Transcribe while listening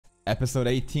Episode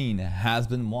 18 has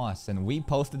been watched, and we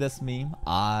posted this meme.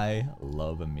 I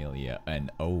love Amelia, and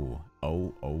oh,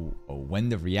 when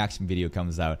the reaction video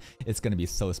comes out, it's gonna be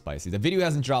so spicy. The video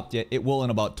hasn't dropped yet. It will in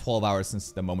about 12 hours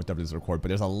since the moment of this record, but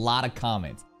there's a lot of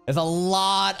comments. There's a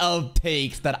lot of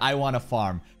takes that I want to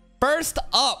farm. First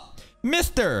up,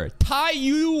 Mr.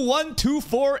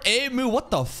 Taiyu124Amu.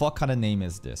 What the fuck kind of name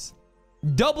is this?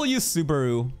 W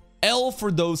Subaru. L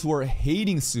for those who are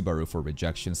hating Subaru for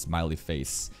rejection, smiley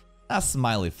face. That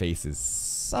smiley face is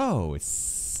so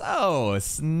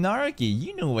snarky.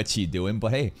 You know what you're doing,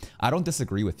 but hey, I don't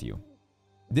disagree with you.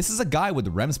 This is a guy with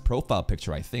Rem's profile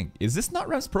picture, I think. Is this not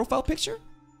Rem's profile picture?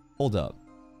 Hold up.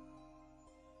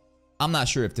 I'm not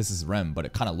sure if this is Rem, but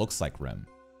it kind of looks like Rem.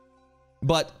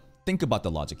 But think about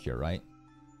the logic here, right?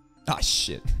 Ah,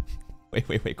 shit.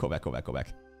 Wait, go back.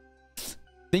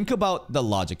 Think about the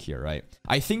logic here, right?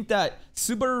 I think that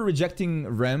Subaru rejecting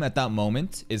Rem at that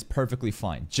moment is perfectly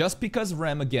fine. Just because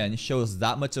Rem, again, shows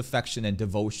that much affection and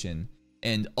devotion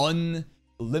and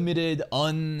unlimited,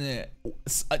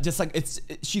 just like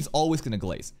she's always gonna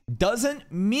glaze. Doesn't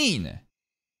mean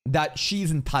that she's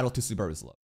entitled to Subaru's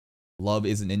love. Love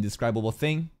is an indescribable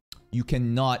thing. You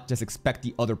cannot just expect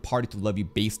the other party to love you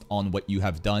based on what you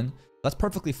have done. That's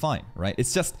perfectly fine, right?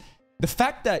 It's just the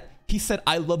fact that he said,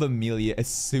 I love Amelia as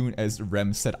soon as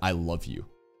Rem said, I love you.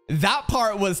 That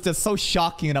part was just so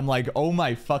shocking. And I'm like, oh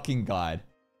my fucking God.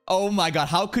 Oh my God.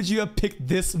 How could you have picked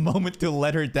this moment to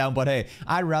let her down? But hey,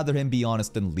 I'd rather him be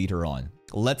honest than lead her on.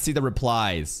 Let's see the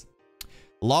replies.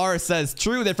 Lars says,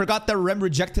 true, they forgot that Rem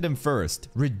rejected him first.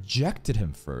 Rejected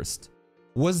him first?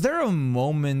 Was there a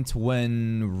moment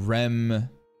when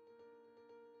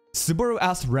Subaru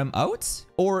asked Rem out?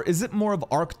 Or is it more of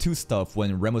Arc 2 stuff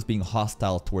when Rem was being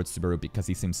hostile towards Subaru because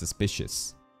he seems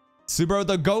suspicious? Subaru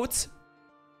the GOAT?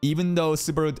 Even though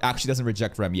Subaru actually doesn't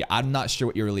reject Rem. Yeah, I'm not sure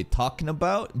what you're really talking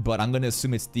about, but I'm gonna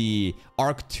assume it's the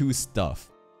Arc 2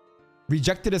 stuff.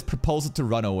 Rejected his proposal to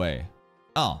run away.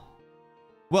 Oh.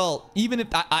 Well, even if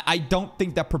I don't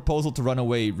think that proposal to run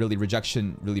away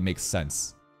rejection really makes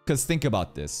sense. Because think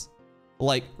about this.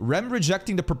 Like, Rem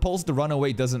rejecting the proposal to run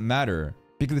away doesn't matter.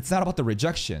 Because it's not about the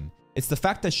rejection. It's the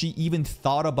fact that she even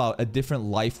thought about a different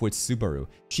life with Subaru.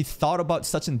 She thought about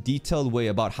such a detailed way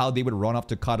about how they would run up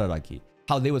to Kararaki.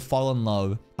 How they would fall in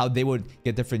love. How they would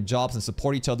get different jobs and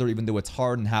support each other even though it's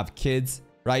hard and have kids.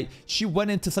 Right? She went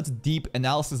into such deep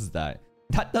analysis of that.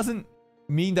 That doesn't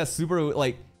mean that Subaru,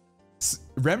 like,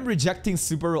 Rem rejecting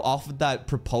Subaru off of that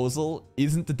proposal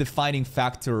isn't the defining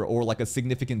factor or like a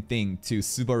significant thing to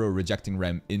Subaru rejecting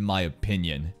Rem, in my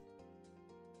opinion.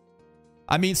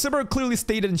 I mean, Subaru clearly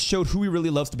stated and showed who he really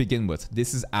loves to begin with.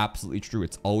 This is absolutely true.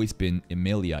 It's always been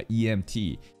Emilia,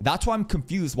 EMT. That's why I'm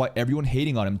confused why everyone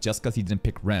hating on him just because he didn't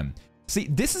pick Rem. See,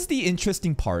 this is the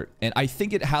interesting part, and I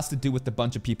think it has to do with a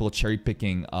bunch of people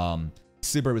cherry-picking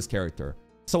Subaru's character.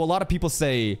 So a lot of people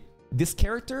say, this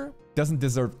character doesn't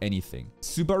deserve anything.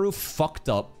 Subaru fucked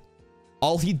up.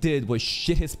 All he did was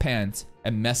shit his pants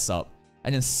and mess up.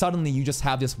 And then suddenly you just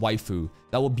have this waifu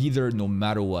that will be there no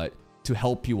matter what to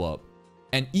help you up.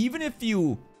 And even if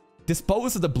you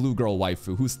dispose of the blue girl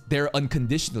waifu who's there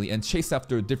unconditionally and chase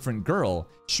after a different girl,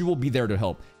 she will be there to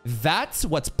help. That's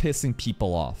what's pissing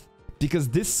people off. Because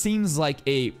this seems like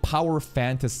a power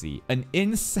fantasy. An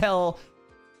incel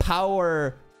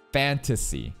power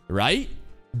fantasy, right?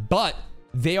 But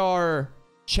they are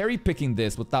cherry picking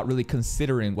this without really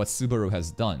considering what Subaru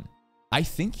has done. I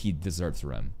think he deserves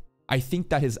Rem. I think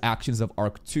that his actions of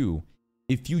Arc 2,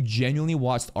 if you genuinely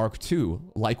watched Arc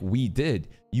 2 like we did,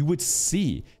 you would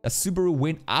see that Subaru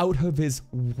went out of his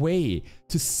way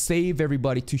to save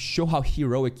everybody, to show how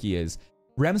heroic he is.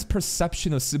 Rem's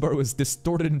perception of Subaru is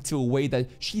distorted into a way that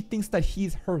she thinks that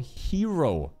he's her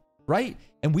hero, right?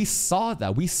 And we saw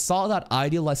that. We saw that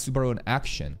idealized Subaru in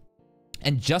action.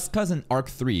 And just because in Arc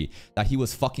 3 that he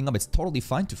was fucking up, it's totally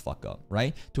fine to fuck up,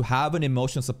 right? To have an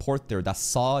emotional support there that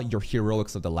saw your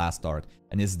heroics of the last arc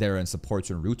and is there and supports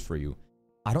you and roots for you.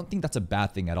 I don't think that's a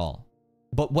bad thing at all.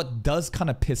 But what does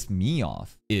kind of piss me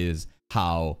off is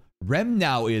how Rem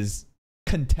now is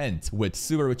content with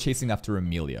Subaru chasing after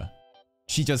Amelia.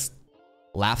 She just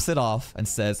laughs it off and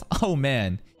says, oh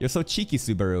man, you're so cheeky,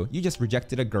 Subaru. You just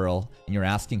rejected a girl and you're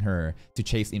asking her to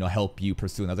chase, help you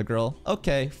pursue another girl.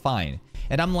 Okay, fine.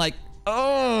 And I'm like,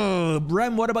 oh,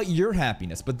 Rem, what about your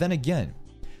happiness? But then again,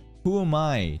 who am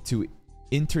I to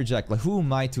interject? Like, who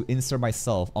am I to insert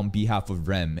myself on behalf of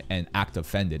Rem and act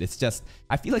offended? It's just,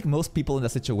 I feel like most people in that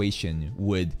situation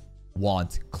would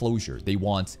want closure. They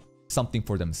want something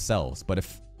for themselves. But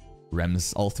if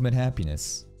Rem's ultimate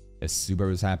happiness is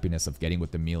Subaru's happiness of getting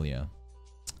with Amelia,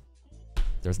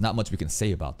 there's not much we can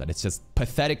say about that. It's just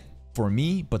pathetic for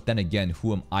me, but then again,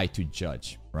 who am I to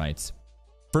judge, right?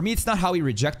 For me, it's not how he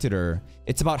rejected her.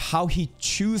 It's about how he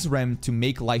chose Rem to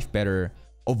make life better,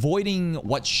 avoiding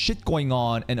what shit going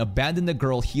on and abandon the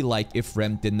girl he liked if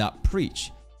Rem did not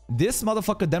preach. This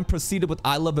motherfucker then proceeded with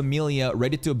I Love Amelia,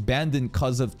 ready to abandon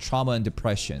cause of trauma and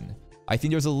depression. I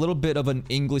think there's a little bit of an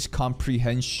English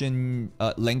comprehension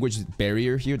language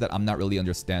barrier here that I'm not really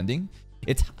understanding.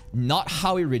 It's not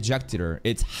how he rejected her.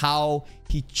 It's how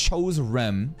he chose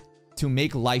Rem to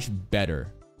make life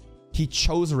better. He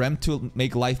chose Rem to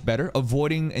make life better,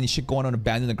 avoiding any shit going on,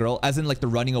 abandoning the girl, as in like the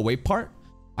running away part.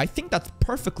 I think that's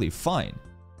perfectly fine.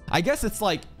 I guess it's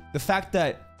like the fact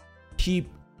that he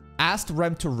asked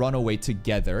Rem to run away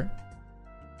together,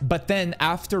 but then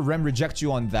after Rem rejects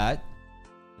you on that,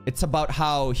 it's about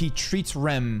how he treats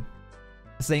Rem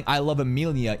saying, I love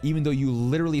Amelia, even though you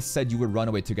literally said you would run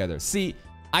away together. See,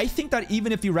 I think that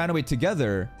even if you ran away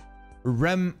together,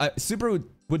 Subaru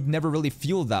would never really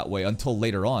feel that way until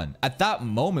later on. At that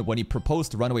moment when he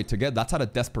proposed to run away together, that's out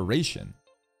of desperation.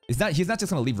 He's not just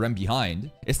gonna leave Rem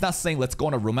behind. It's not saying let's go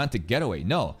on a romantic getaway.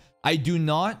 No, I do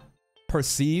not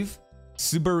perceive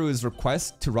Subaru's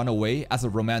request to run away as a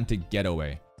romantic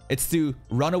getaway. It's to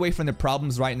run away from the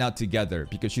problems right now together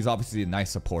because she's obviously a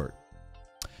nice support.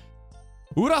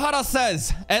 Urahara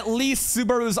says, at least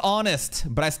Subaru's honest,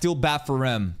 but I still bat for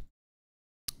Rem.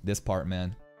 This part,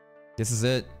 man. This is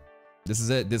it. This is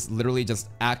it. This literally just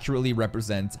accurately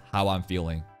represents how I'm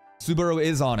feeling. Subaru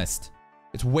is honest.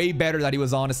 It's way better that he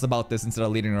was honest about this instead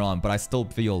of leading her on, but I still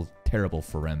feel terrible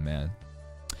for Rem, man.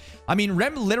 I mean,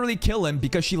 Rem literally killed him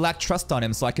because she lacked trust on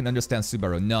him, so I can understand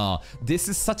Subaru. No, this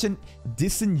is such a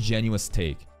disingenuous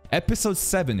take. Episode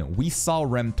 7, we saw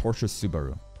Rem torture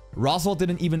Subaru. Roswell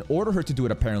didn't even order her to do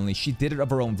it apparently. She did it of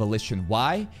her own volition.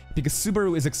 Why? Because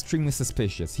Subaru is extremely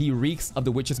suspicious. He reeks of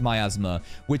the witch's miasma,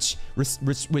 which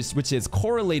is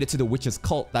correlated to the witch's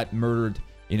cult that murdered,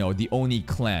 you know, the Oni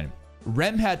clan.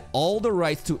 Rem had all the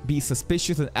rights to be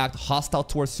suspicious and act hostile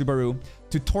towards Subaru.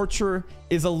 To torture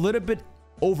is a little bit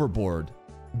overboard.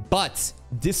 But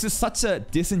this is such a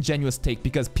disingenuous take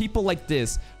because people like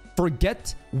this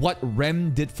forget what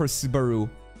Rem did for Subaru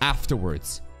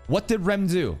afterwards. What did Rem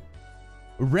do?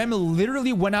 Rem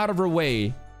literally went out of her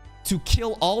way to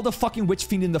kill all the fucking witch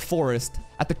fiend in the forest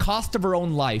at the cost of her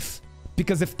own life.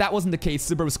 Because if that wasn't the case,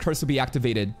 Subaru's curse would be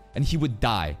activated and he would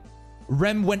die.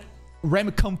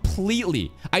 Rem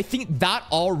completely. I think that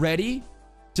already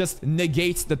just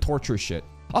negates the torture shit.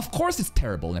 Of course it's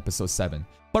terrible in episode 7.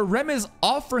 But Rem is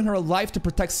offering her life to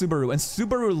protect Subaru. And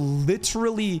Subaru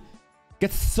literally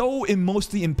gets so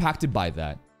emotionally impacted by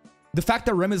that. The fact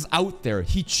that Rem is out there,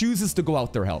 he chooses to go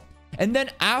out there help. And then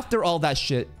after all that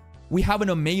shit, we have an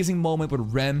amazing moment with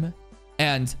Rem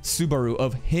and Subaru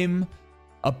of him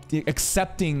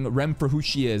accepting Rem for who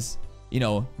she is, you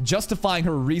know, justifying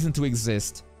her reason to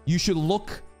exist. You should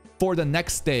look for the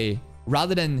next day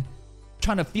rather than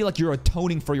trying to feel like you're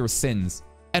atoning for your sins.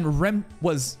 And Rem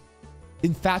was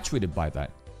infatuated by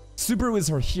that. Subaru is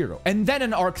her hero. And then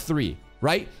in Arc 3,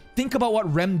 right? Think about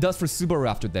what Rem does for Subaru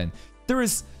after then. There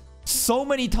is so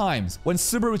many times when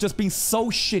Subaru is just being so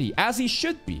shitty, as he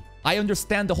should be. I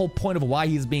understand the whole point of why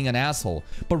he's being an asshole.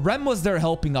 But Rem was there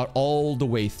helping out all the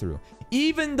way through.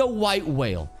 Even the white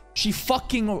whale. She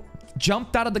fucking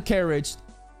jumped out of the carriage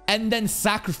and then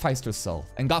sacrificed herself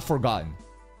and got forgotten.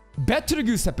 Bet to the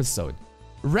Goose episode.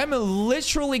 Rem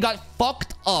literally got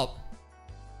fucked up.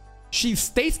 She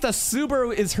states that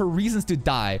Subaru is her reasons to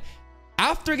die.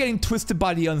 After getting twisted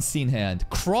by the unseen hand,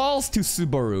 crawls to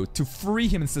Subaru to free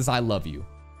him and says, I love you.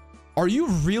 Are you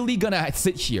really gonna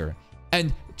sit here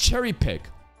and cherry pick?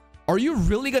 Are you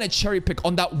really gonna cherry pick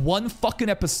on that one fucking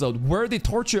episode where the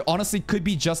torture honestly could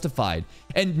be justified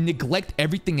and neglect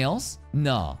everything else?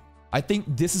 Nah. I think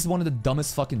this is one of the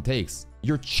dumbest fucking takes.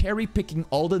 You're cherry picking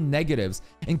all the negatives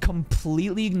and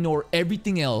completely ignore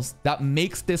everything else that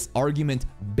makes this argument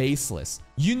baseless.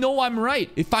 You know I'm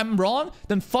right. If I'm wrong,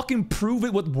 then fucking prove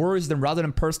it with words rather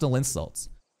than personal insults.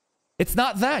 It's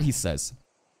not that, he says.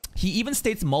 He even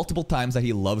states multiple times that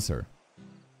he loves her.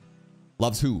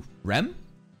 Loves who? Rem?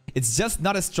 It's just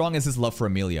not as strong as his love for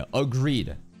Amelia.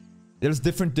 Agreed. There's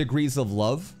different degrees of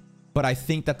love, but I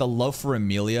think that the love for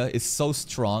Amelia is so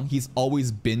strong. He's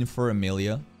always been for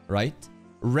Amelia, right?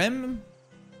 Rem,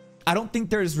 I don't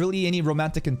think there's really any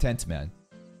romantic intent, man.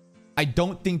 I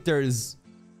don't think there's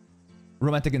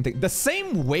romantic intent. The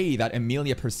same way that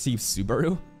Amelia perceives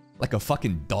Subaru, like a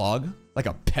fucking dog, like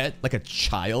a pet, like a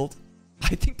child,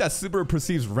 I think that Subaru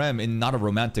perceives Rem in not a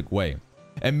romantic way.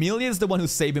 Amelia is the one who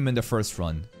saved him in the first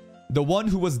run. The one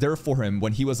who was there for him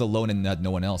when he was alone and had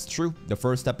no one else. True, the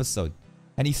first episode.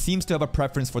 And he seems to have a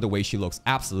preference for the way she looks.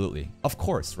 Absolutely. Of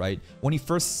course, right? When he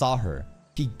first saw her,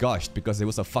 he gushed because it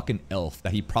was a fucking elf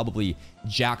that he probably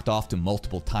jacked off to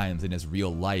multiple times in his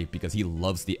real life because he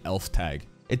loves the elf tag.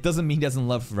 It doesn't mean he doesn't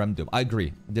love Remdub. I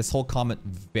agree. This whole comment,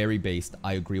 very based.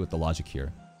 I agree with the logic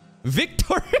here.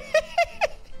 Victory!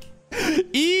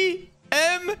 EMT!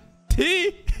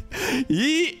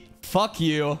 Fuck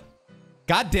you.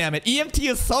 God damn it. EMT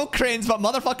is so cringe, but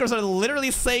motherfuckers are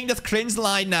literally saying this cringe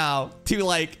line now to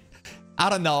like, I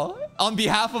don't know, on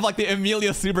behalf of like the Emilia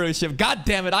Subaru ship. God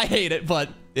damn it. I hate it, but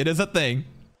it is a thing.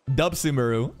 Dub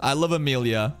Subaru. I love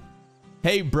Emilia.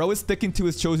 Hey, bro is sticking to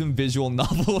his chosen visual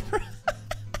novel.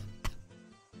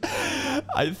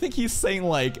 I think he's saying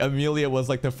like Emilia was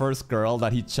like the first girl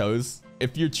that he chose.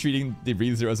 If you're treating the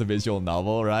ReZero as a visual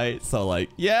novel, right? So like,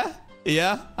 yeah,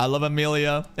 I love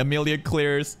Emilia. Emilia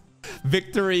clears.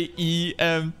 Victory,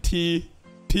 EMT,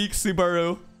 peak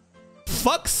Subaru.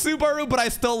 Fuck Subaru, but I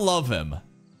still love him.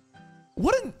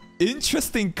 What an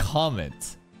interesting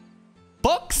comment.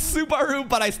 Fuck Subaru,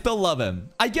 but I still love him.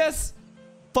 I guess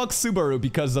fuck Subaru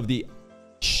because of the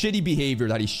shitty behavior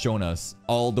that he's shown us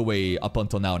all the way up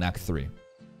until now in Act 3.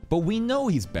 But we know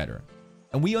he's better.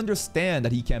 And we understand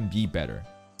that he can be better.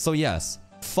 So yes,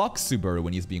 fuck Subaru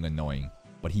when he's being annoying.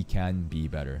 But he can be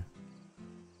better.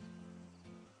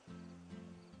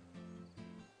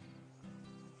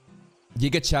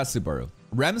 Giga Chat Subaru.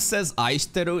 Rem says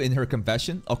aishiteru in her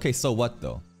confession. Okay, so what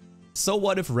though? So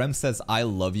what if Rem says I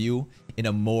love you in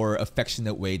a more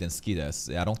affectionate way than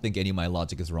Skides? I don't think any of my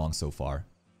logic is wrong so far.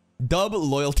 Dub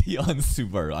loyalty on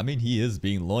Subaru. I mean, he is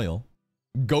being loyal.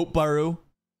 Goat Baru.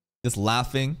 Just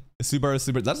laughing.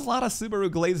 Subaru. That's a lot of Subaru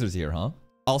glazers here, huh?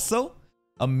 Also,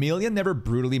 Emilia never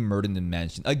brutally murdered in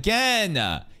mansion.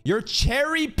 Again, you're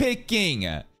cherry picking.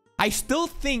 I still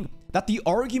think that the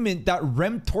argument that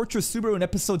Rem tortures Subaru in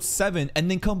episode 7 and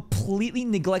then completely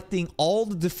neglecting all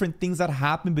the different things that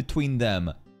happen between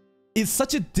them is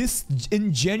such a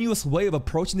disingenuous way of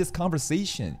approaching this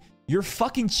conversation. You're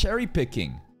fucking cherry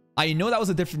picking. I know that was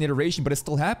a different iteration, but it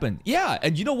still happened. Yeah,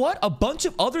 and you know what? A bunch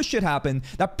of other shit happened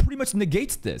that pretty much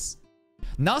negates this.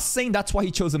 Not saying that's why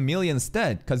he chose Emilia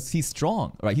instead, because he's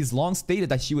strong, right? He's long stated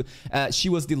that she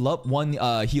was the one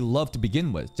he loved to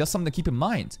begin with. Just something to keep in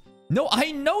mind. No,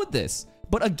 I know this.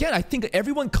 But again, I think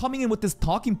everyone coming in with this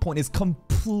talking point is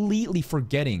completely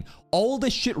forgetting all the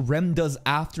shit Rem does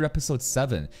after episode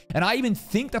 7. And I even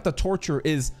think that the torture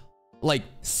is like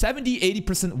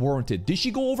 70-80% warranted. Did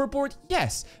she go overboard?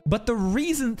 Yes. But the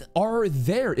reasons are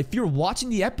there. If you're watching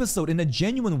the episode in a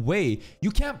genuine way,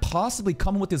 you can't possibly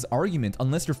come with this argument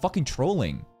unless you're fucking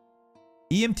trolling.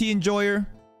 EMT enjoyer.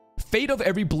 Fate of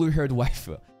every blue-haired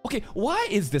waifu. Okay, why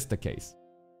is this the case?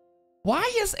 Why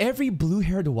is every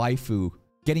blue-haired waifu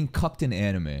getting cucked in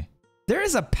anime? There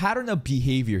is a pattern of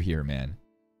behavior here, man.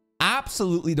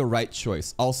 Absolutely the right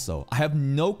choice. Also, I have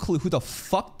no clue who the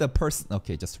fuck the person...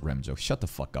 Okay, just Rem joke. Shut the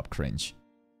fuck up, cringe.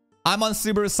 I'm on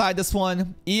Subaru's side this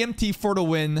one. EMT for the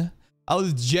win. I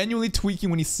was genuinely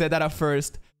tweaking when he said that at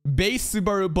first. Base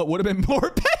Subaru, but would have been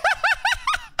more...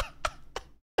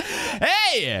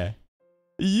 Hey!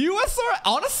 USR...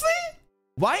 Honestly?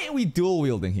 Why ain't we dual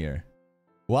wielding here?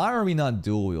 Why are we not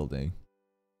dual wielding?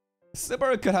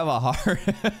 Subaru could have a heart.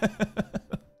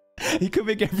 He could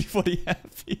make everybody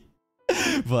happy.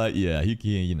 But yeah,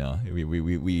 you know,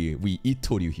 we eat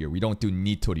Toryu here. We don't do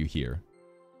need Toryu here.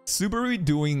 Subaru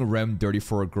doing Rem dirty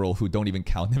for a girl who don't even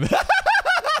count him.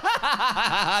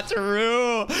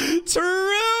 True.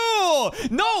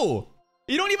 No,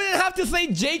 you don't even have to say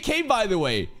JK, by the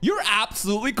way. You're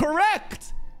absolutely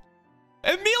correct.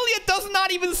 Emilia does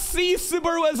not even see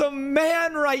Subaru as a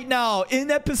man right now. In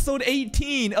episode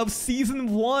 18 of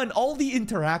season 1, all the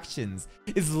interactions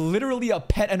is literally a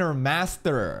pet and her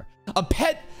master. A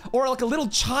pet or like a little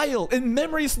child. In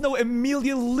Memory Snow,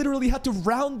 Emilia literally had to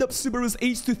round up Subaru's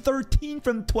age to 13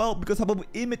 from 12 because of how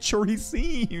immature he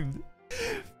seemed.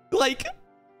 Like,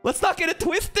 let's not get it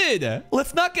twisted.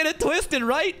 Let's not get it twisted,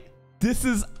 right? This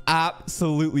is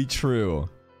absolutely true.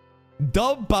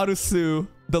 Dub Barusu,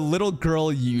 the little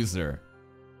girl user.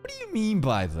 What do you mean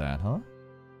by that, huh?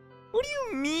 What do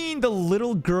you mean the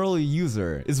little girl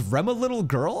user? Is Rem a little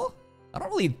girl? I don't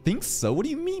really think so. What do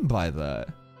you mean by that?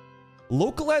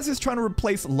 Localizer is trying to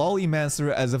replace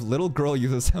Lollymancer as if little girl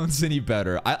user sounds any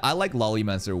better. I like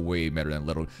Lollymancer way better than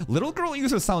little girl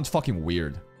user sounds fucking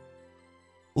weird.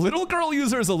 Little girl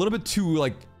user is a little bit too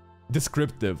like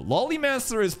descriptive.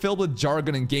 Lollymancer is filled with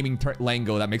jargon and gaming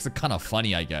lingo that makes it kind of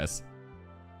funny, I guess.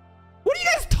 What are you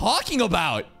guys talking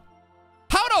about?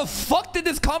 How the fuck did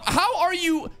this come? How are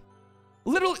you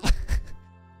literally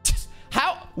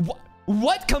how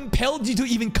what compelled you to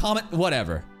even comment?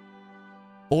 Whatever.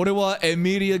 Orewa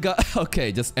Emilia got...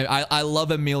 Okay, just... I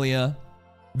love Emilia.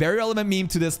 Very relevant meme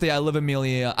to this day. I love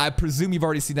Emilia. I presume you've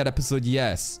already seen that episode.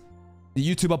 Yes. The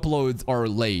YouTube uploads are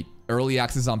late. Early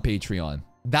access on Patreon.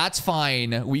 That's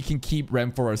fine. We can keep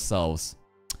Rem for ourselves.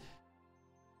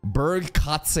 Berg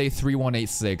Katse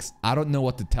 3186. I don't know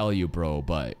what to tell you, bro,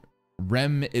 but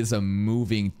Rem is a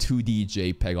moving 2D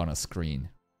JPEG on a screen.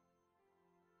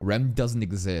 Rem doesn't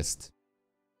exist.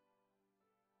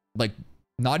 Like,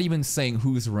 not even saying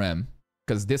who's Rem,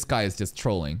 because this guy is just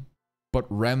trolling. But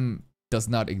Rem does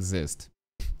not exist.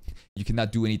 You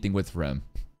cannot do anything with Rem.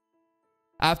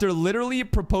 After literally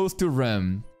proposed to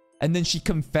Rem, and then she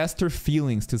confessed her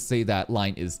feelings to say that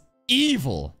line is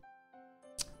evil.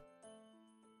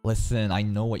 Listen, I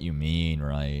know what you mean,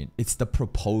 right? It's the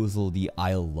proposal, the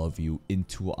I love you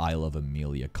into I love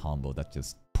Emilia combo that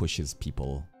just pushes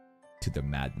people to the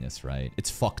madness, right? It's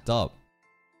fucked up.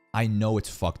 I know it's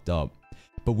fucked up.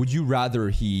 But would you rather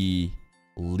he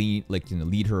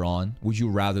lead her on? Would you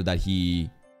rather that he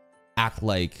act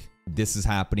like this is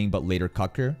happening but later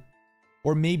cuck her?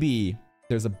 Or maybe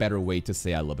there's a better way to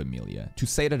say I love Emilia. To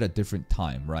say it at a different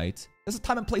time, right? There's a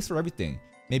time and place for everything.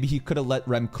 Maybe he could have let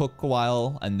Rem cook a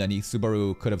while, and then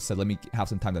Subaru could have said, let me have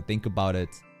some time to think about it,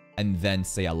 and then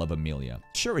say I love Emilia.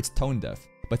 Sure, it's tone deaf,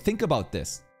 but think about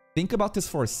this. Think about this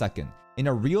for a second. In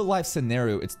a real life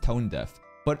scenario, it's tone deaf.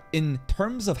 But in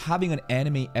terms of having an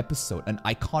anime episode, an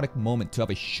iconic moment to have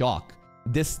a shock,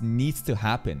 this needs to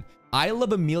happen. I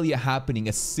love Emilia happening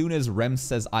as soon as Rem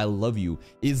says I love you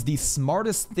is the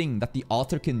smartest thing that the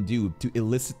author can do to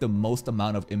elicit the most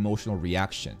amount of emotional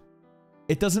reaction.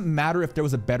 It doesn't matter if there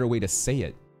was a better way to say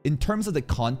it. In terms of the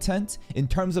content, in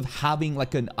terms of having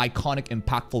like an iconic,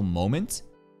 impactful moment,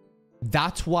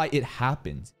 that's why it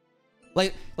happened.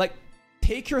 Like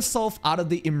take yourself out of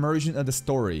the immersion of the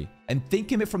story and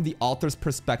think of it from the author's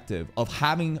perspective of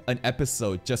having an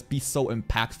episode just be so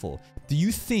impactful. Do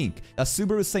you think that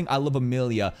Subaru saying I love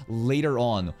Emilia later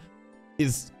on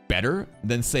is better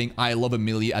than saying I love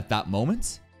Emilia at that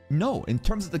moment? No, in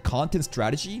terms of the content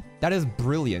strategy, that is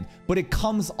brilliant, but it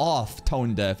comes off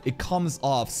tone deaf. It comes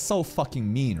off so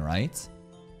fucking mean, right?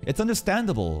 It's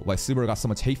understandable why Subaru got so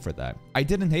much hate for that. I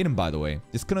didn't hate him, by the way.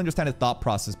 Just couldn't understand his thought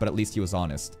process, but at least he was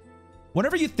honest.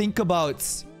 Whenever you think about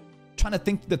trying to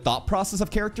think the thought process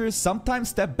of characters, sometimes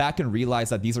step back and realize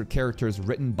that these are characters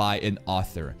written by an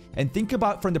author. And think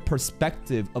about from the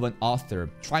perspective of an author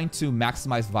trying to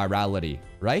maximize virality,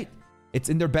 right? It's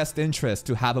in their best interest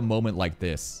to have a moment like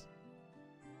this.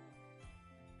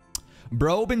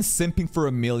 Bro been simping for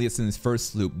Emilia since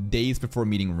first loop, days before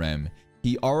meeting Rem.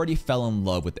 He already fell in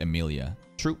love with Emilia.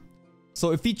 True.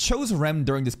 So if he chose Rem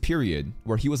during this period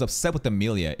where he was upset with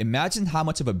Emilia, imagine how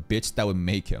much of a bitch that would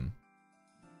make him.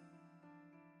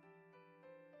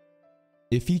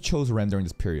 If he chose Rem during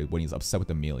this period when he's upset with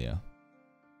Emilia.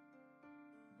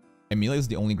 Emilia is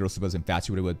the only girl Subaru's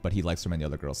infatuated with, but he likes so many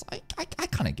other girls. I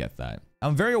kind of get that.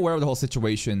 I'm very aware of the whole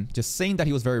situation. Just saying that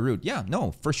he was very rude. Yeah,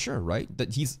 no, for sure, right?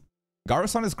 That he's...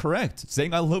 Garo-san is correct.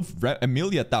 Saying I love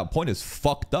Emilia at that point is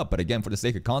fucked up. But again, for the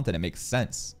sake of content, it makes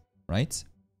sense, right?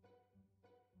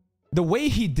 The way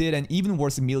he did, and even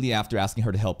worse, Emilia after asking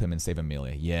her to help him and save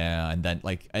Emilia. Yeah, and then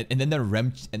like, and then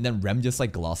Rem just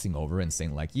like glossing over and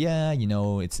saying like, yeah, you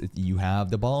know, you have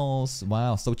the balls.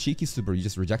 Wow, so cheeky, Subaru. You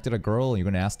just rejected a girl, and you're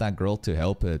gonna ask that girl to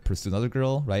help pursue another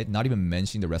girl, right? Not even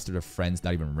mentioning the rest of their friends,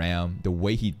 not even Ram. The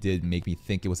way he did make me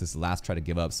think it was his last try to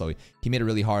give up. So he made it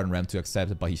really hard on Ram to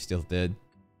accept it, but he still did.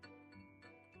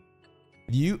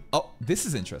 Oh, this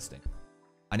is interesting.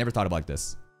 I never thought about like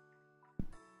this.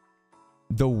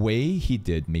 The way he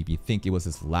did made me think it was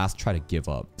his last try to give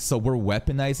up. So we're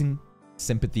weaponizing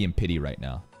sympathy and pity right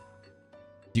now.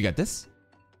 Do you get this?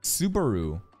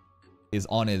 Subaru is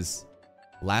on his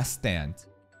last stand.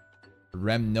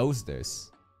 Rem knows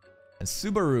this. And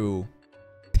Subaru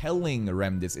telling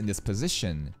Rem this in this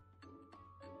position,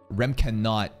 Rem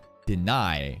cannot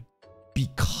deny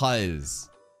because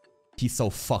he's so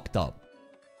fucked up.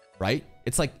 Right?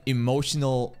 It's like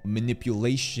emotional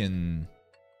manipulation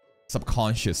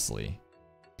subconsciously.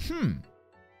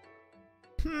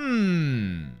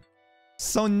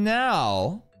 So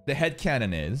now, the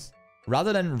headcanon is,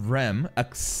 rather than Rem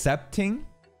accepting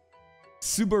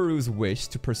Subaru's wish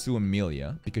to pursue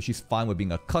Emilia because she's fine with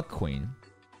being a cuck queen,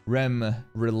 Rem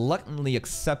reluctantly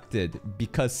accepted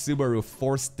because Subaru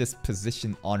forced this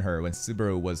position on her when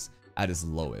Subaru was at his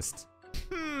lowest.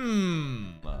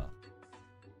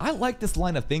 I like this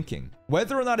line of thinking.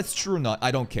 Whether or not it's true or not,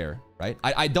 I don't care, right?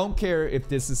 I don't care if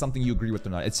this is something you agree with or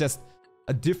not. It's just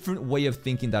a different way of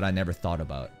thinking that I never thought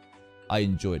about. I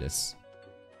enjoy this.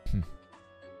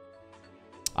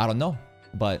 I don't know.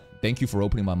 But thank you for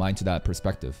opening my mind to that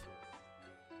perspective.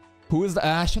 Who is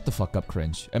the... shut the fuck up,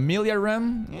 cringe. Emilia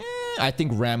Rem? I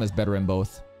think Rem is better in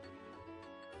both.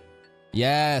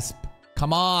 Yes.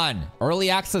 Come on. Early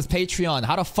access Patreon.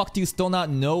 How the fuck do you still not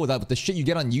know that the shit you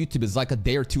get on YouTube is like a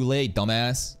day or two late,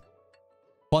 dumbass?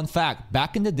 Fun fact.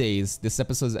 Back in the days, this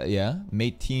episode's... yeah.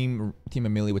 Made Team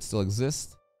Emilia would still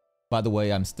exist. By the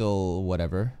way, I'm still...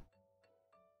 whatever.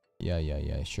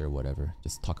 Yeah, sure, whatever.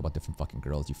 Just talk about different fucking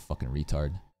girls, you fucking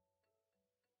retard.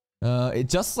 It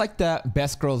just like that,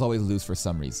 best girls always lose for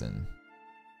some reason.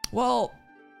 Well,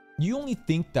 you only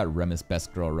think that Rem is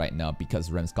best girl right now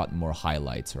because Rem's gotten more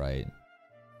highlights, right?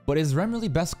 But is Rem really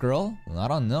best girl? Well, I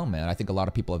don't know, man. I think a lot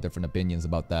of people have different opinions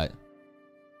about that.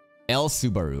 El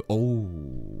Subaru.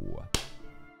 Oh.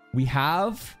 We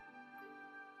have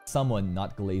someone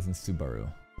not glazing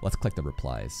Subaru. Let's click the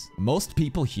replies. Most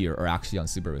people here are actually on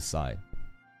Subaru's side.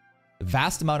 The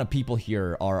vast amount of people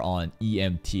here are on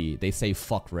EMT. They say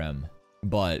fuck Rem.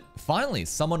 But finally,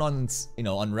 someone on,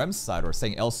 on Rem's side or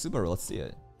saying El Subaru. Let's see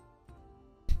it.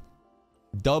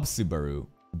 Dub Subaru.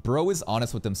 Bro is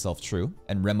honest with himself, true,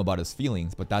 and Rem about his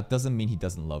feelings, but that doesn't mean he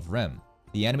doesn't love Rem.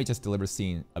 The anime just delivers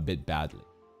scene a bit badly.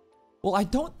 Well, I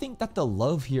don't think that the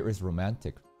love here is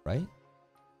romantic, right?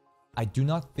 I do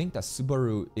not think that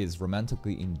Subaru is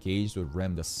romantically engaged with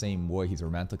Rem the same way he's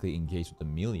romantically engaged with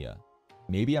Emilia.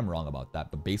 Maybe I'm wrong about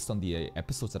that, but based on the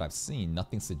episodes that I've seen,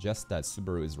 nothing suggests that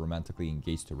Subaru is romantically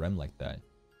engaged to Rem like that.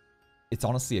 It's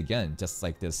honestly, again, just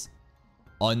like this...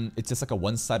 it's just like a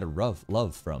one-sided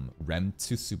love from Rem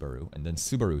to Subaru, and then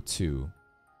Subaru to,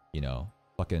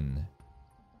 fucking...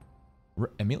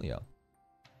 Emilia.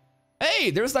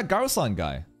 Hey, there's that Garo-san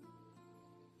guy.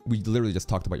 We literally just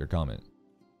talked about your comment.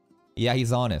 Yeah,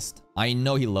 he's honest. I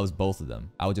know he loves both of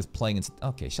them. I was just playing...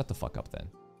 okay, shut the fuck up then.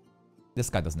 This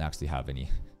guy doesn't actually have any.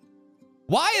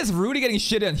 Why is Rudy getting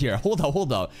shit in here?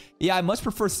 Hold up. Yeah, I much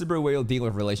prefer Subaru way of dealing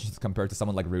with relationships compared to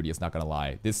someone like Rudy. It's not gonna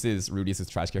lie. Rudy's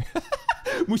trash character.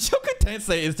 Mushoku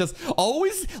Tensei is just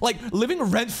always like living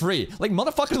rent-free. Like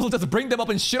motherfuckers will just bring them up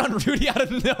and shit on Rudy out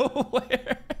of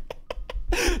nowhere.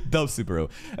 Dub Subaru.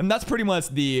 And that's pretty much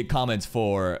the comments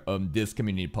for this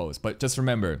community post. But just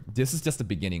remember, this is just the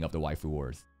beginning of the waifu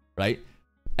wars, right?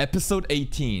 Episode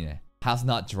 18 has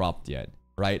not dropped yet,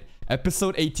 right?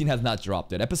 Episode 18 has not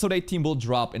dropped yet. Episode 18 will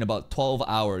drop in about 12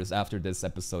 hours after this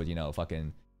episode,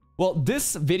 fucking... Well,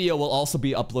 this video will also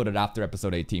be uploaded after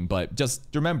episode 18, but just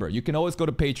remember, you can always go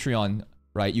to Patreon,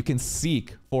 right? You can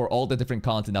seek for all the different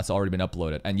content that's already been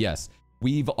uploaded. And yes,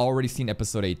 we've already seen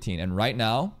episode 18. And right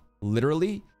now,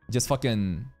 literally, just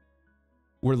fucking...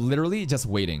 we're literally just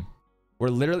waiting. We're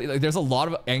literally... like, there's a lot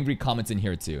of angry comments in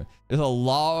here, too. There's a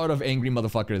lot of angry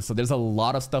motherfuckers, so there's a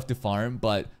lot of stuff to farm,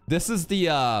 but this is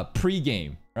the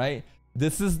pre-game, right?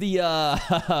 This is the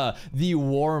the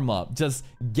warm-up. Just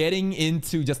getting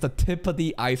into just the tip of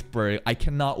the iceberg. I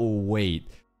cannot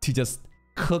wait to just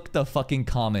cook the fucking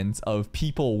comments of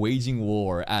people waging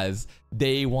war as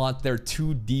they want their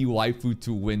 2D waifu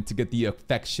to win to get the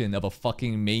affection of a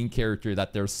fucking main character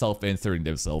that they're self-inserting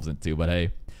themselves into. But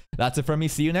hey, that's it from me.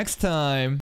 See you next time.